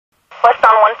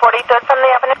143rd from the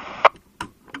avenue.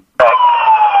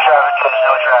 Traffic is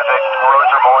no traffic.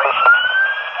 Roads are moist.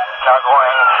 Now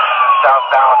going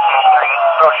southbound C Street,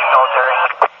 approaching military.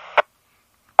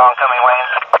 Oncoming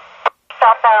lanes.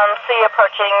 Southbound C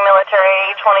approaching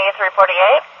military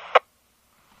 2348.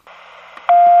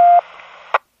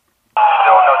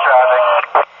 Still no traffic.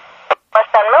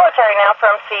 Westbound military now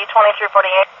from C 2348.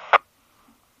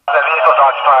 The vehicle's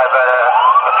occupied by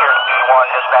appears to be one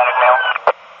Hispanic male.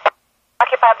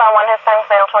 Occupied by one Hispanic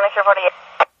male 2348.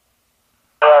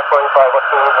 Yeah, 45, what's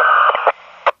the reason?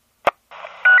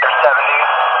 There's 70,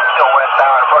 still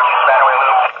westbound, approaching Spanaway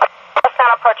Loop.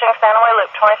 Westbound approaching Spanaway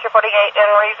Loop 2348. And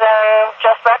reason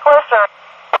just reckless or?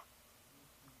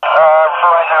 For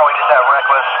right now we just have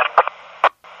reckless.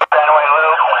 Spanaway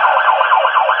Loop.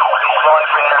 He's slowing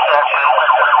for the intersection.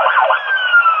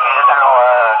 He's now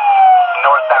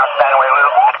northbound Spanaway Loop.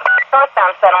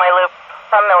 Northbound Spanaway Loop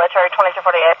from military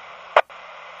 2348.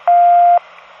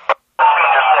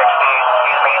 Speeds are 60.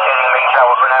 He's maintaining main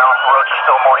travel for now. Roads are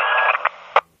still moist.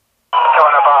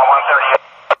 Coming up on 138.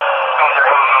 Speeds are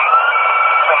 80.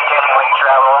 Maintaining lane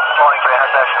travel. Slowing for the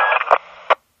intersection.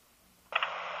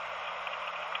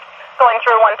 Going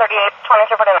through 138,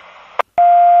 2349.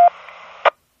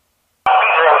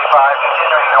 Speeds are 85.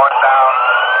 Continuing northbound.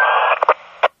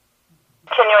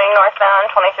 Continuing northbound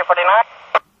 2349.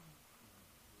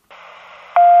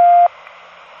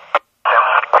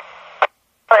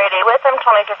 With him,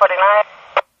 2349.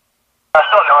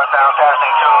 Still northbound,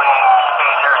 passing Thule.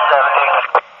 Speeds are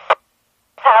 70.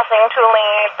 Passing Thule,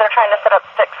 they're trying to set up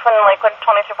sticks in Lakewood,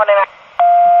 2349.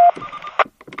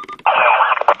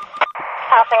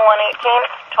 Passing 118,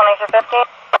 2350.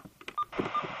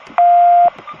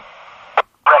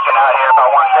 Wrecking out here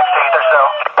about 116th or so.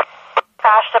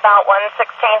 Crashed about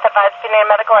 116th, advised you need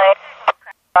medical aid.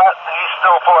 He's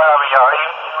still pulled out of a yard. He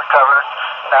recovered.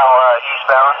 Now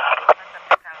eastbound.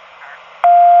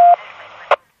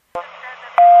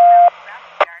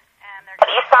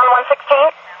 Eastbound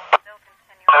 116th?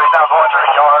 So he's now going through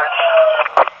yards.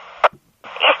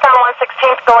 Eastbound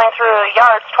 116th going through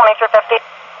yards, 2350.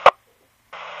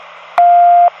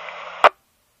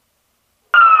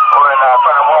 We're in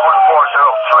front of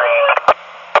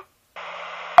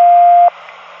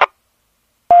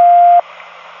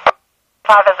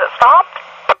 11403. Has it stopped?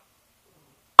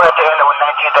 We're at the end of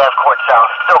 19th Ave Court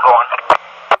South. Still going.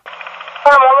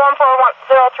 From 11403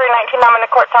 19, I'm in the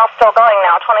court south, still going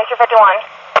now, 2351.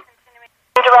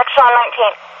 Direction on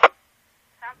 19.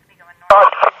 Sounds to be going north.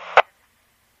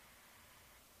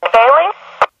 Bailey?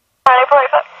 94.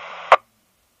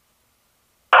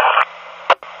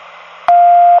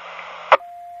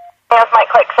 Yes, Mike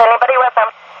Clicks. Anybody with him?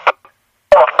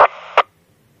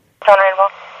 John Rainbow.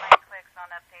 Mike clicks on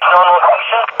update. No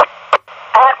location.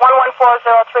 I had 11403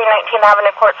 19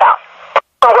 Avenue Court South.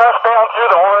 Westbound through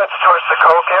the woods towards the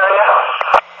Coke area.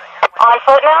 On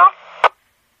foot now?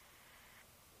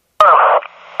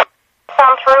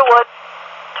 Down through woods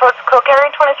towards Coke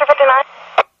area, 2359.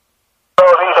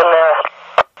 Oh, he's in there.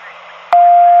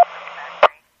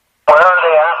 Where are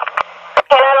they at?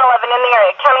 K9 11 in the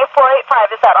area. County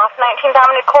 485. Is that off 19th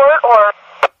Avenue Court or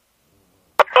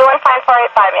anyone find 485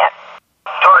 yet?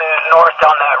 Turning north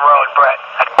down that road, Brett.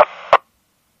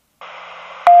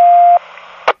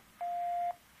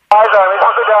 Eyes on me.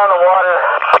 Hunker down in the water.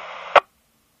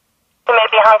 He may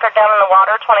be hunkered down in the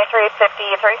water, 2353.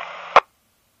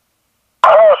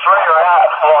 Oh, it's where you're at.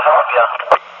 We'll help you.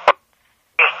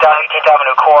 He's down 18th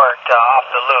Avenue Court, off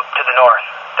the loop to the north.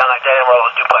 Down that dead end where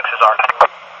those duplexes are.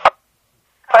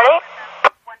 Ready?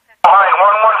 Alright,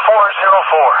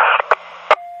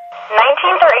 11404.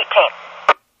 19th or 18th?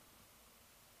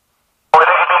 Or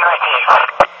they could be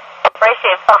 19th.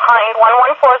 Received behind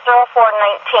 11404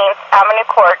 19th Avenue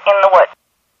Court in the woods.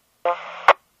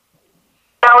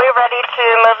 Are we ready to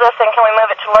move this and can we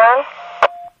move it to learn?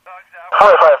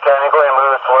 45 County, go ahead and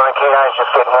move this to learn. K9's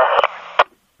just getting here.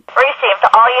 Received.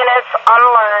 All units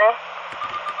unlearn.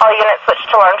 All units switch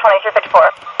to learn 2354.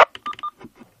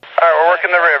 Alright, we're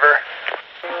working the river.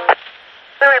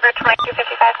 The river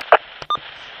 2255.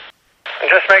 And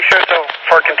just make sure so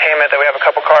for containment that we have a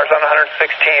couple cars on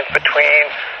 116th between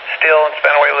Steel and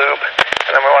Spanaway Loop.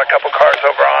 And then we want a couple cars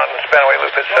over on Spanaway Loop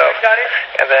itself.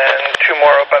 And then two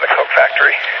more up by the Coke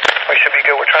factory. We should be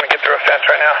good. We're trying to get through a fence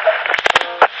right now.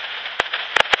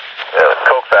 Yeah, the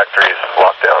Coke factory's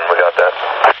locked down. We got that.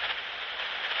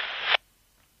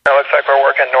 It looks like we're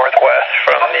working northwest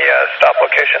from the stop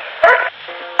location.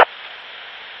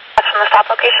 That's from the stop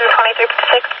location,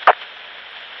 2356.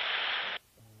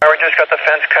 Alright, we just got the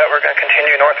fence cut. We're going to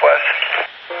continue northwest.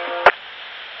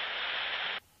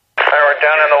 Alright, we're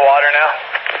down in the water now.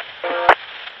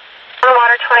 In the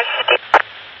water, 2050.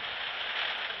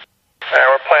 Alright,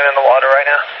 we're playing in the water right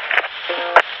now.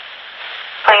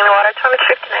 Playing in the water,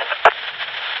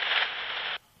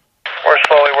 2059. We're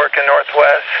slowly working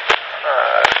northwest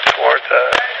towards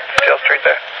Steel Street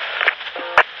there.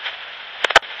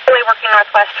 Slowly working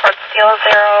northwest towards Steel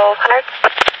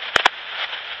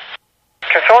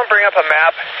 000. Can someone bring up a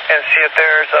map and see if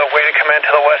there's a way to come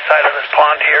into the west side of this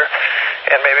pond here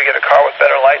and maybe get a car with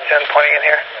better lights in pointing in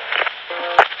here?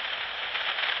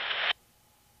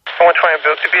 120,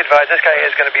 to be advised, this guy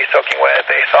is going to be soaking wet.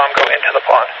 They saw him go into the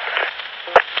pond.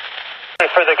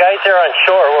 For the guys there on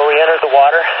shore where we entered the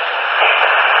water,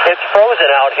 it's frozen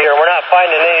out here. We're not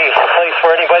finding any place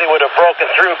where anybody would have broken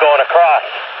through going across.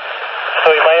 So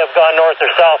he might have gone north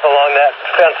or south along that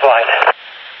fence line.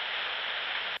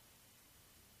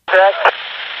 Correct.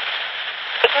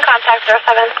 You can contact 07.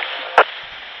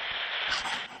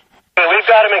 We've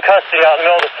got him in custody out in the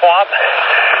middle of the swamp.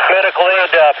 Medical aid,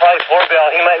 probably floor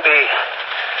bell. He might be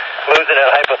losing it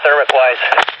hypothermic-wise.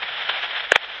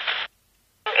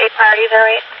 8 priority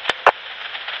 08.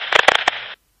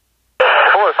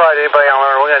 4-5 to anybody on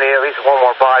learn. We're going to need at least one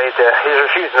more body. He's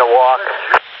refusing to walk.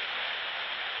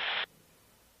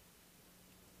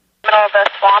 Middle of the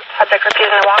swamp, subject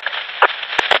refusing to walk.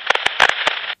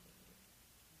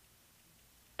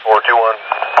 421.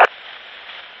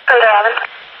 11.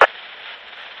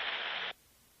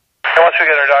 And once we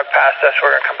get our dog past us,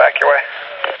 we're going to come back your way.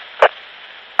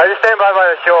 I just stand by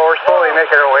the shore. We're slowly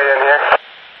making our way in here.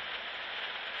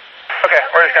 Okay,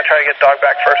 we're just going to try to get dog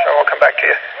back first, and we'll come back to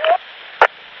you.